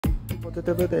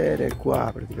potete vedere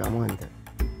qua praticamente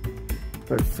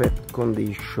perfect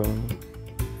condition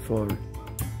for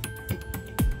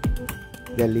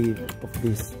the live of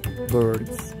these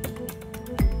birds.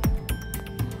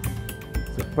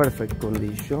 It's a perfect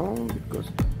condition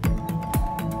because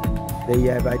they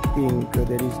have, I think,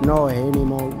 there is no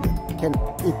animal that can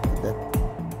eat that.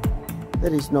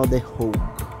 There is no the hawk.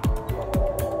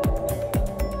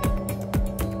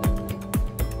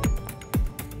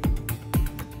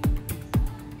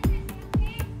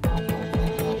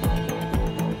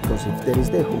 Because if there is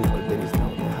the hook, there is no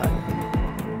the hive.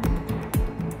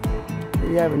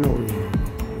 They have no ear,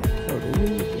 so they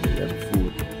eat, they have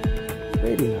food.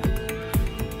 Very nice.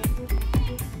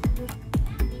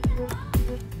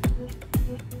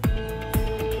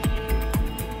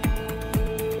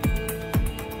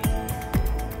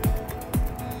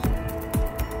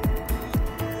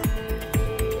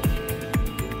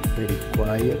 Very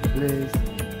quiet place.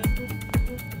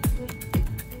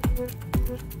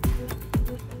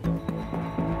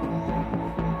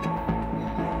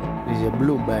 There's a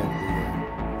blue bag here.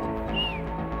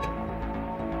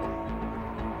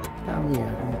 Come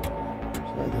here,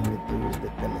 so I don't need to use the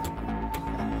telescope.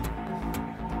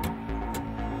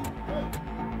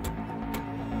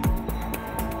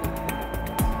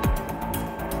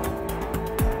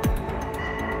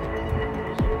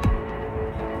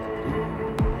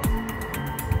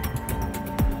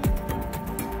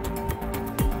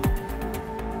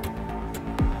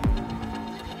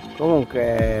 Comunque,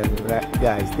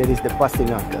 guys, there is the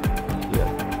pastinaca here,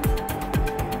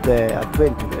 the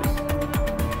adventurers.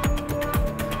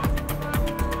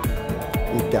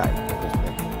 He died.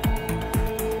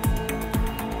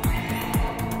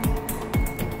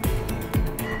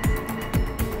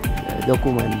 The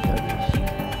documentaries,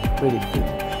 very good.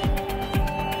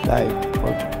 Like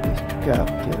of this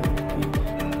capture.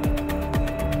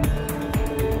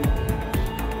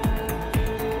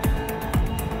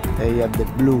 They have the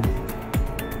blue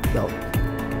dot.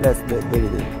 That's the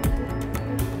very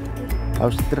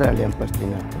Australian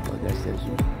pastinaca, but that's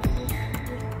also.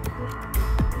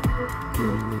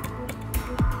 Quindi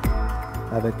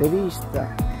avete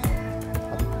vista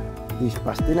this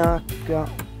pastinaca.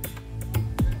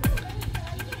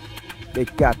 They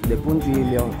cut the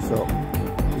pungilion, so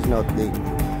it's not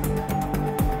dangerous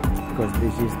because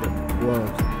this is the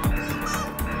world.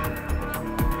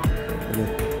 And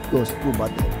it goes scuba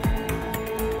diving.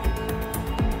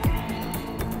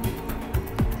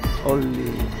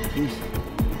 Only this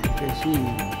you can see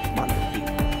monkey.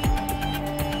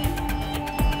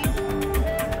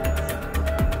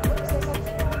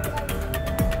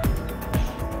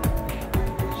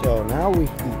 So now we eat.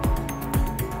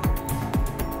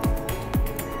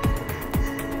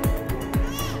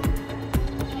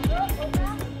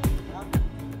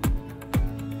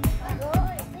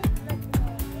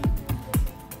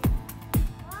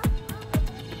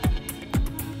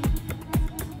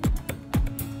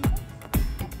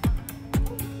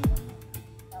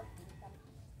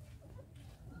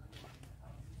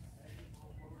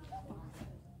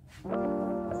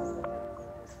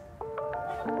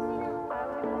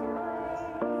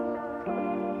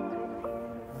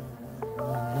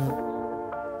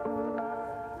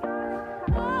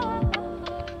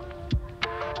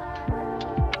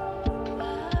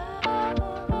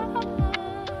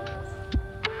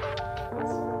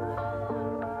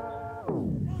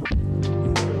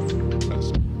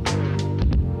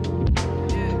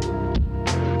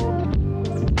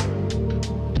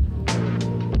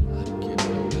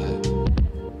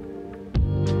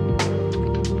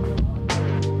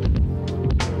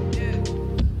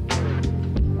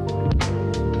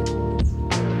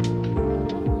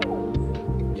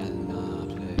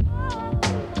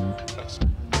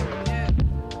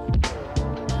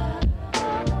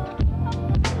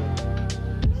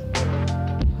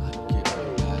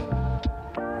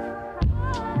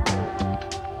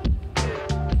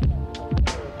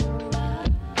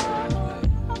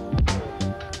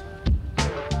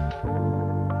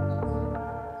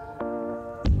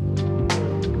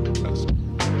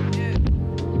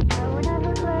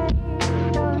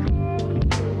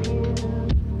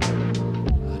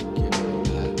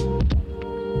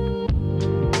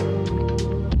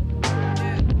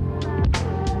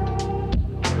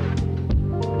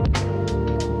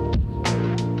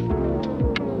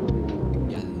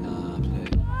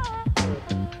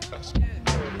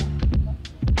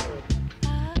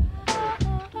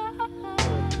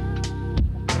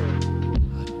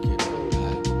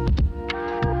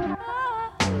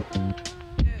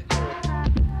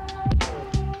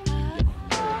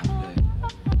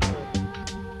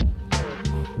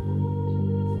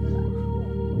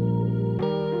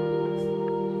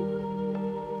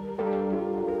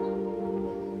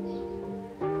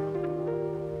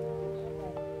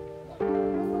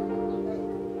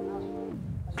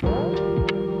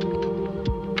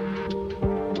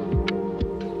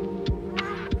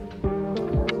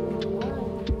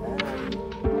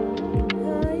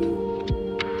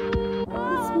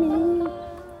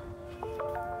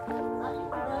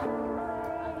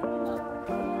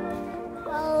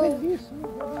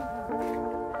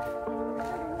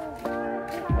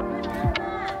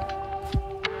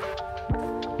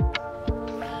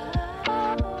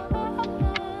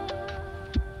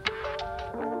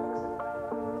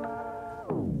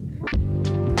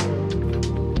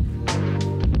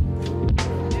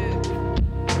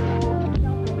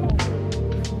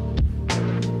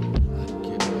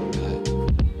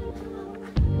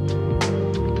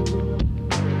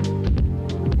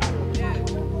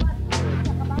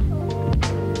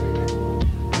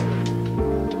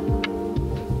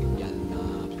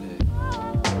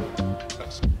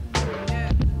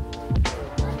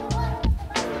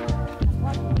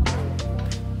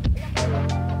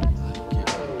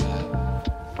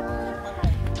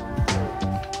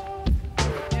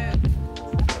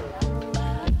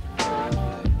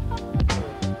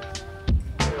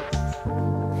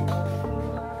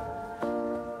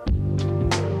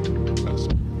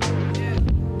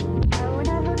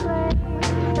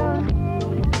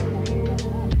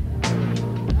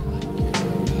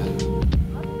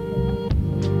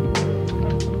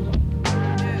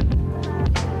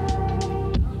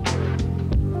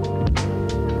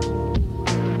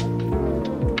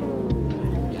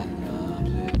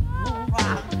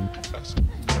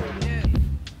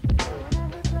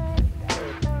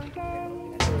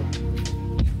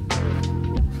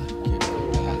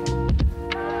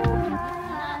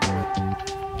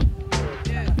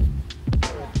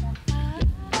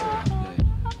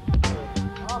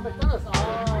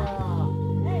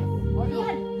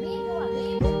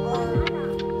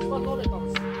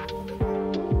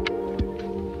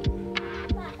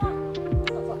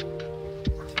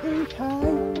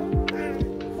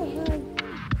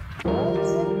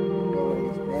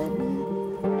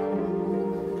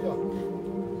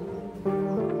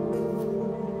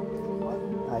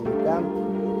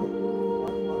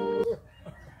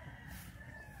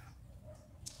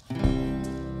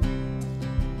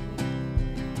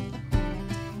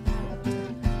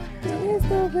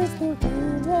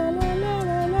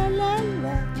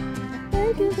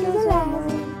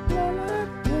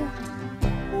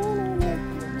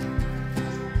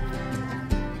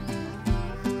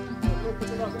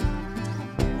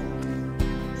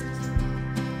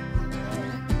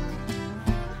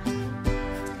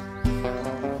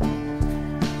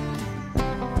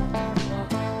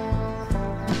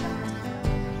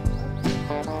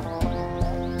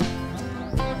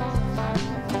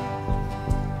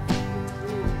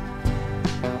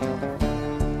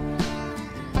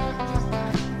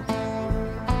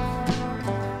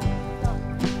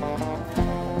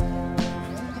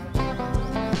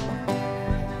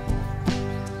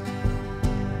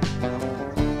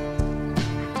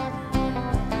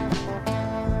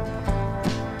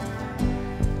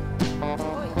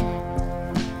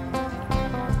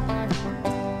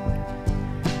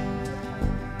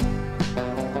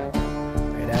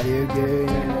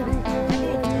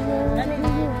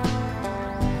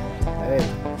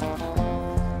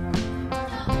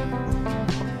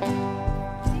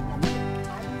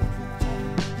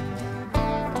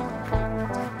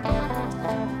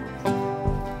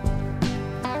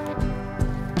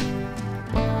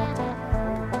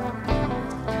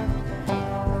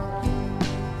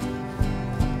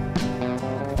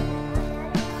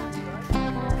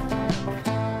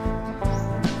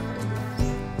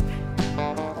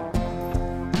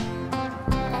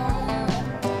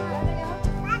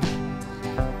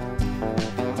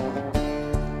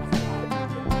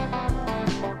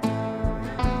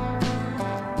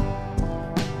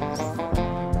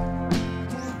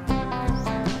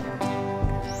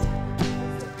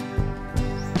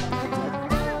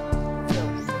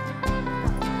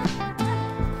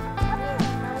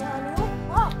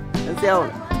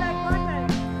 Down.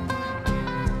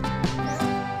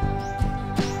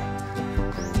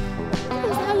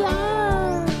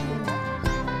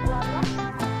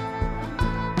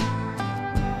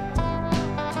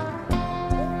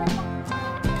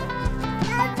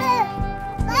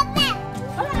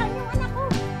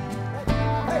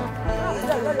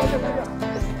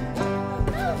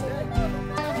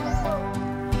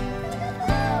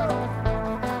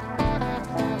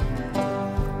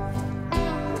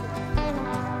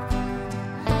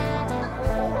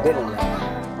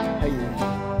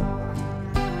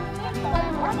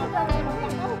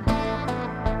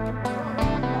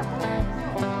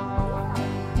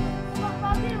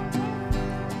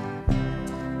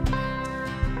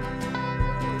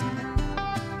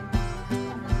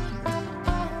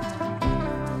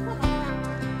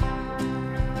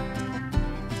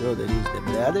 So there is the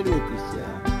brother that is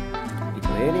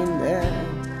declaring the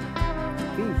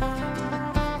fish.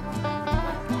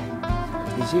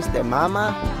 This is the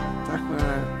mama.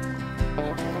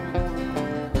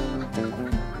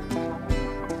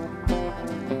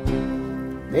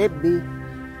 Baby.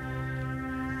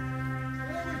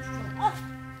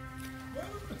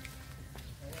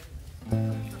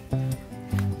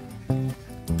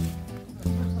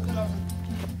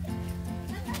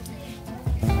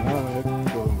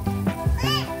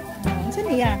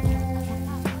 Yeah.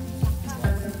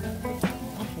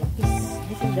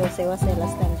 This is the wasay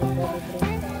last time Gemberly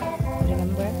drink.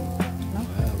 Remember? No?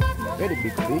 Wow, very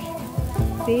big fish.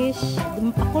 Fish.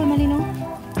 Dumpakol malino.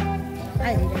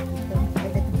 Ay,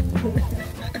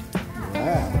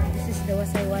 Wow. This is the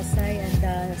wasay and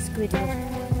the squid.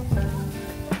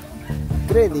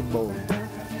 Incredible.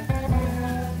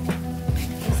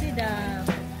 You see the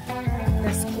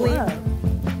squid. Wow.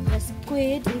 The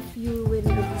squid, if you will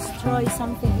destroy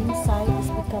something inside, it's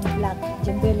become black.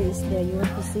 Gemberly is there. You want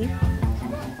to see?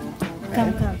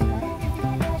 Come, come.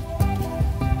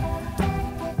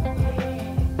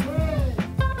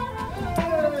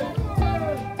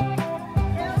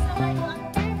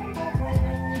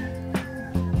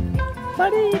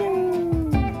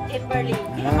 Gemberly.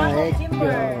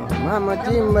 Mama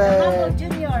Jimber.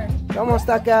 Junior.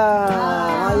 Kamusta ka?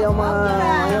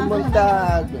 Mayong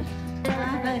buntag.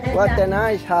 What a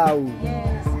nice house.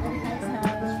 Yes,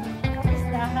 it's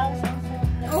the house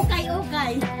also. Okay,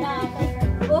 okay.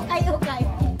 Okay, okay.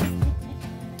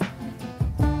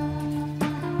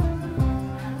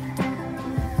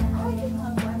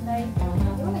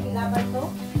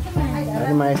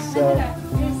 myself.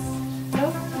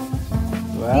 Look.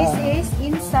 Wow. This is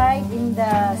inside in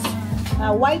the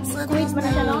white squid.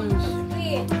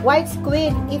 White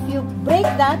squid. If you break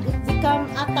that, it become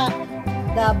attack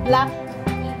the black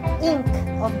ink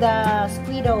of the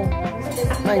squido.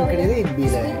 Ma incredibile.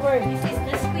 Squidward. This is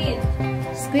the squid.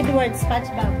 Squidward,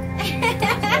 SpongeBob.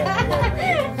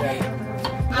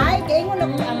 Ay, kaya mo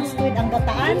lang ang squid ang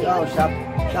gataan.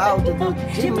 Shout to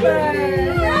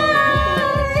Gemberly.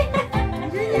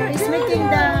 He's making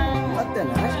the... What a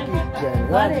nice kitchen.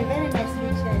 What a very nice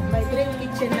kitchen. My dream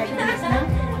kitchen like this, no?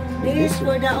 This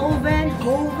for the oven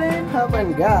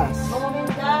gas. Oven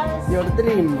gas. Your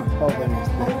dream oven.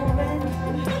 Oven.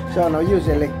 So no use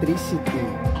electricity.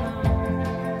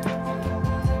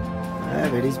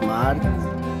 Very smart.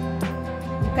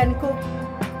 You can cook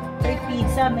 3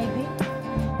 pizza maybe.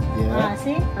 Yeah.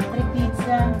 See? 3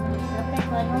 pizza.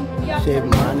 Save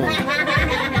money.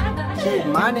 Save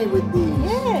money with this.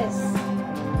 Yes.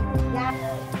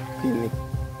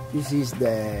 This is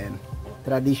the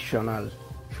traditional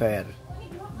fair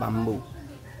bamboo.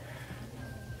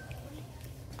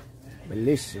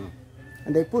 Bellissimo.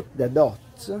 And they put the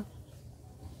dots.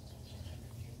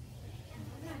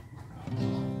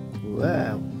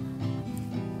 Wow.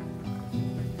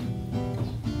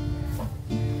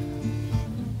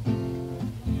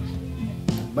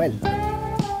 Bello.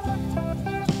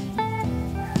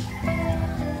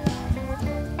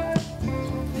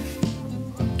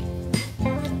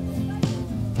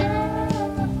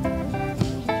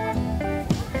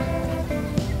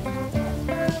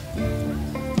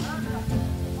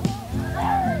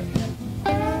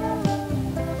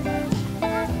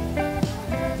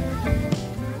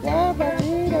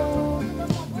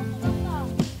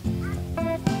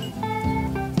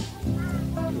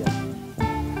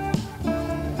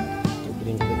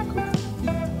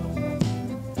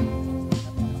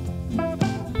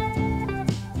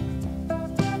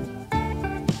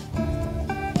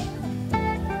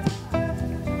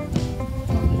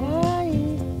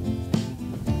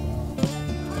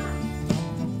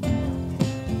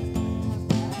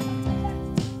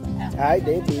 Hi,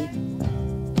 Debbie.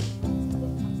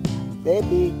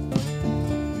 Debbie.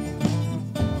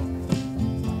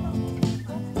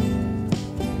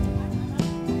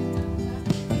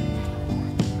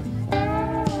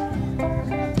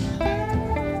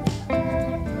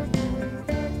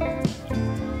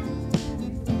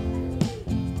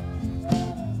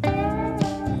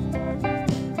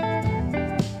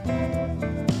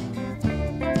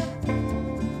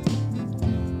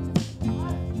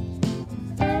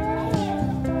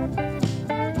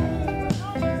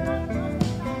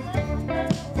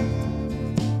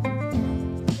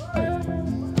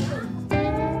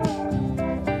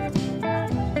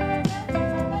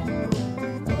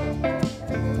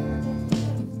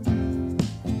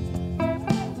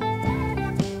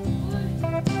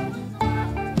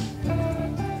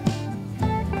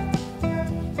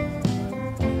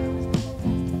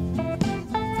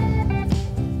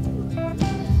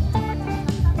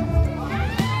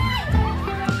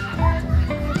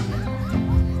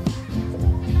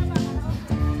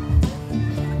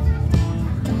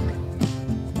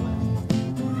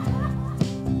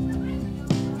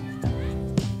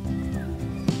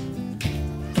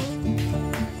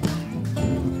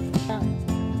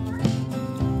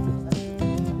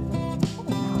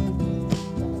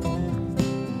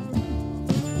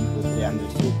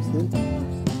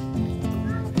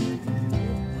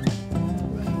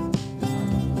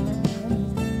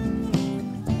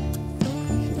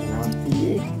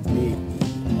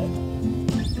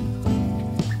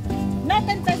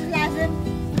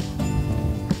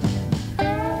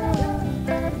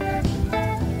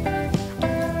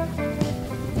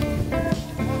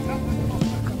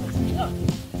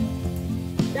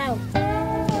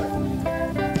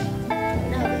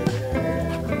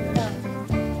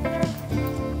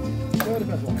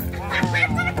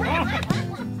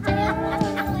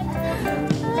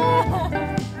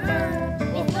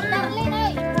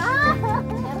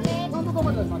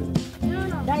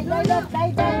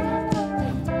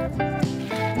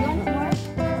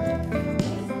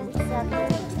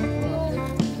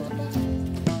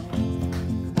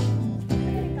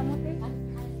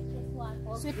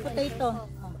 Sweet potato.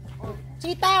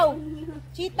 Chitaw!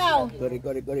 Chitaw! Correct.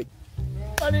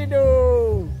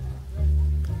 Palido!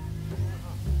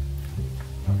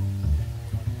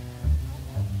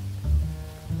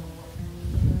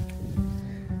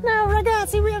 Now,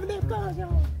 ragazzi, we have the coso.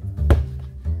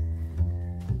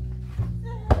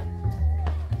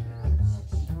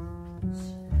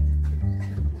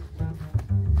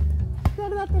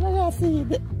 Guardate ragazzi,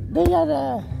 they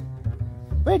are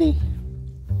ready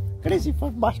Crazy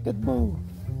for basketball.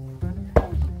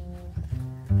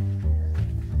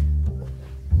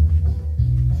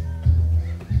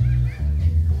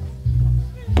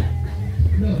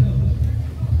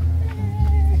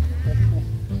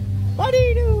 What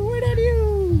are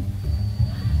you?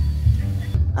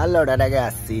 Allora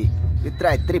ragazzi, vi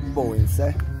trai 3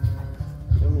 points,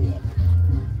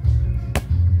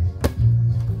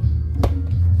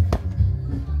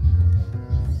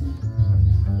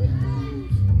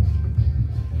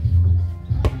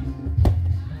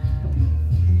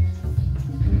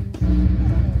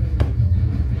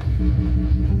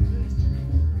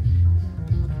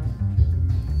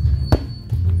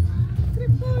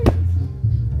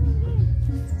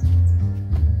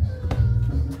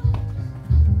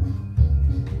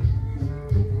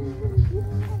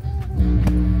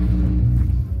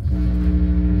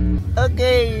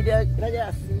 Ok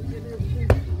ragazzi,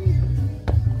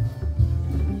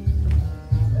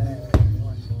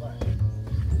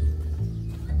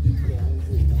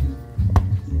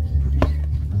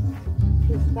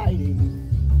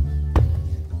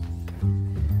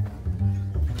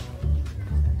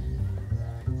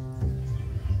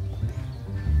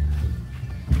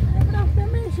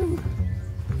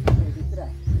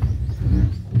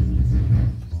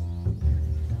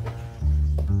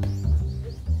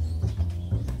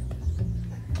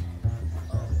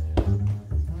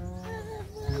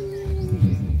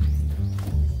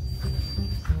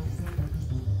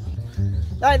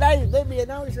 dai, baby,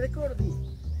 now it's recording.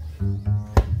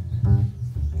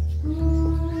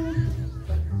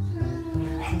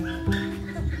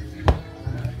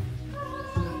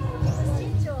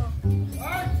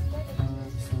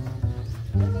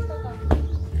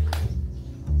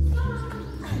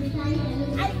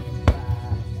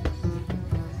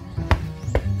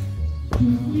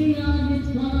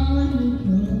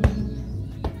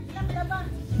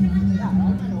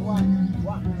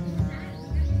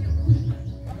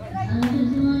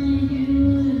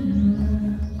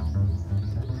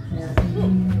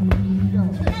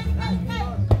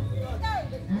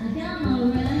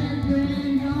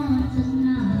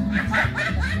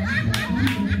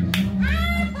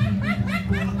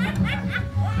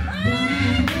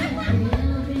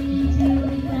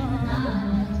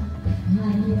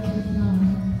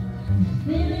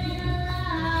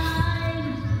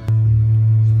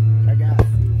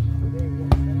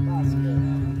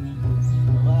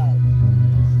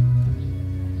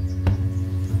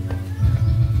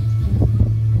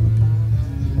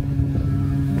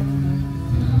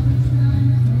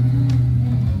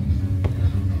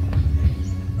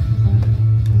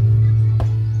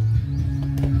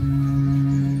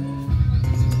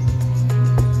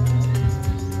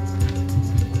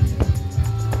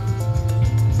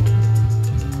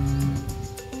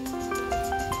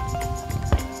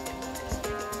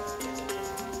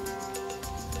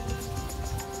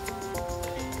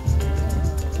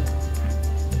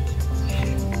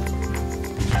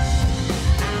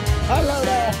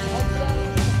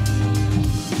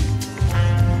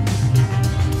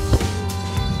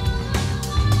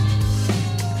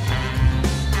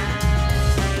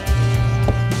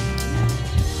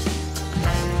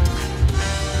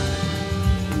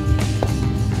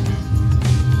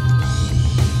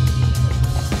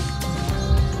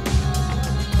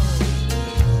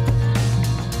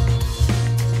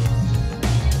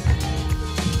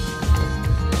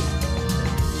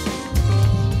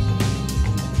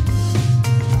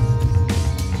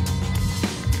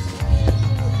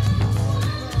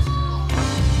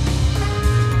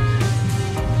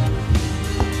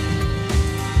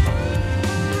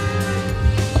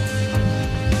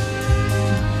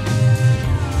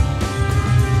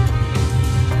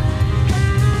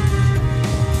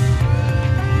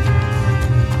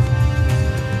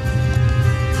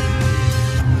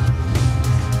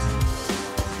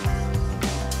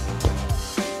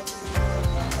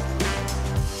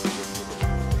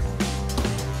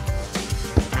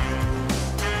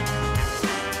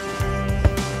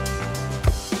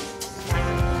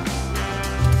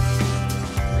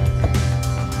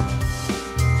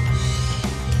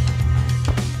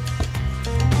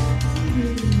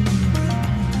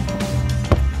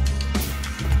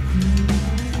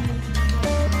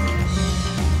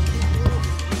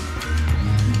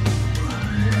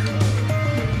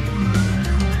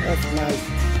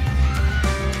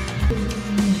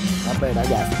 Vabbè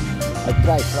ragazzi, I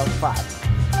try from far.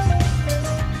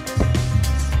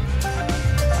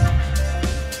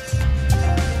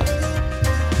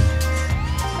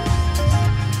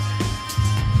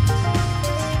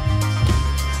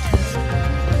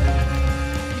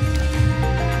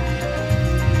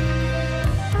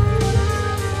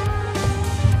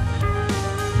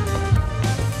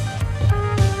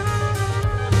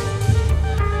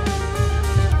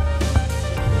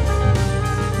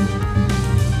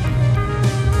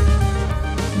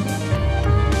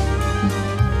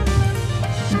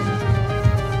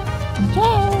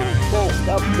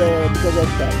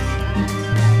 exquisite taste.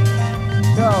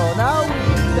 So now we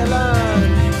eat the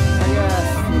lunch. Yes.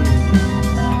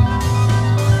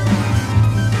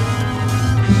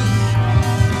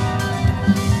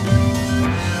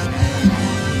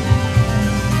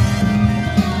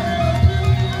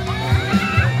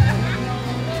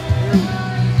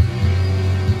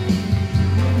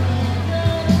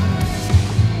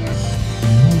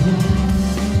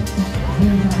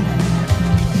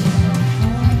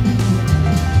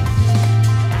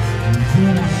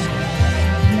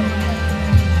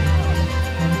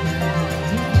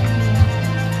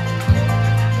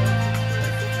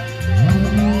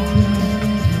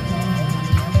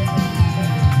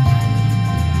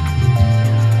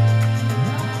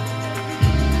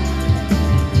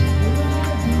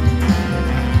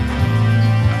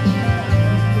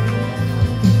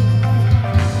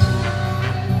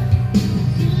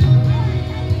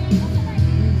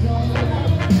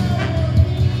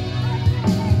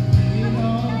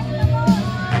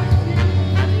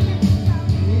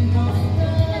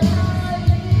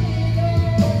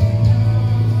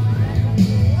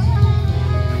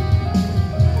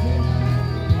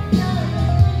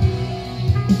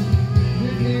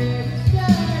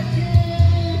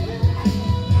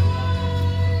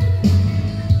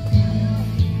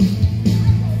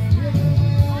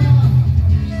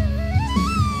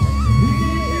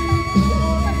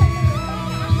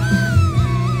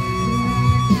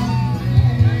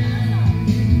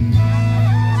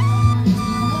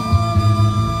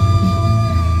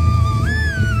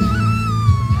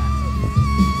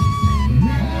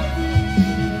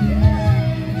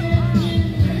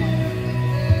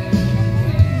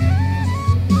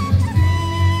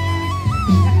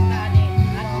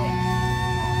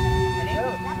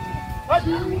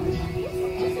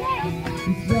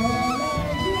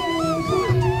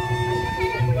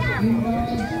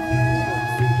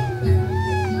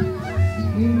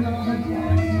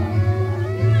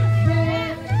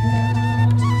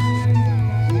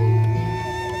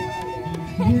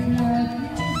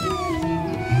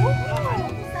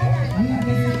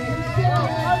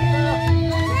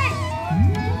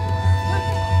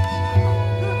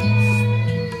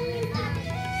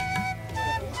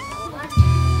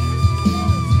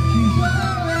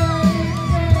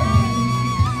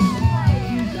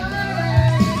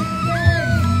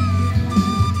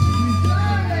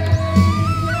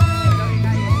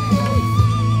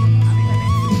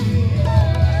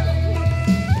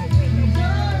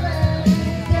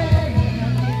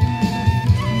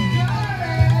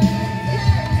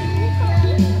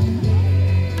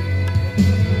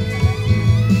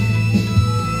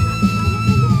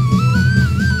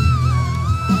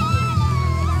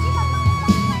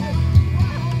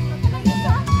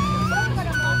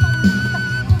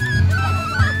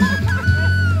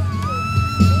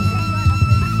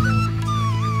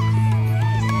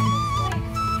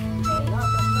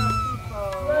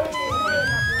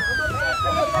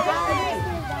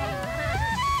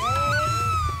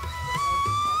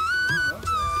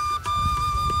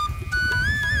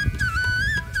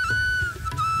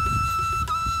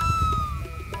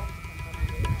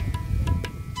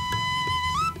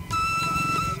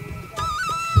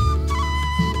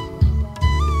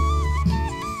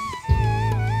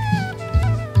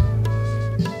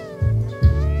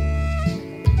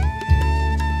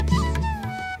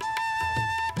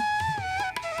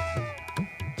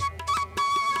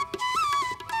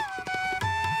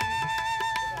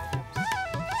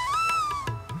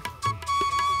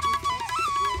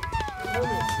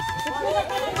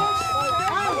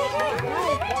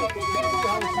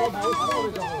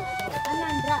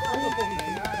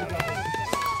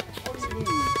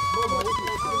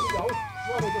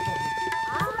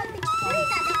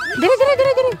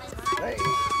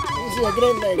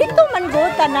 Diri. Dito man go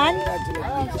tanan.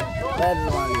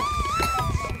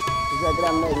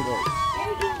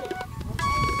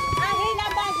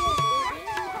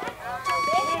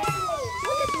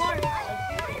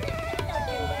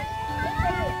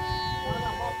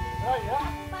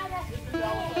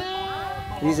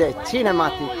 This is a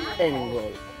cinematic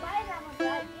anyway.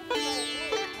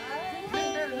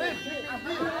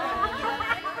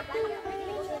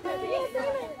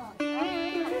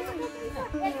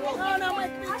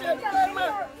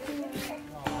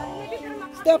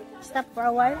 Stop for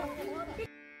a while.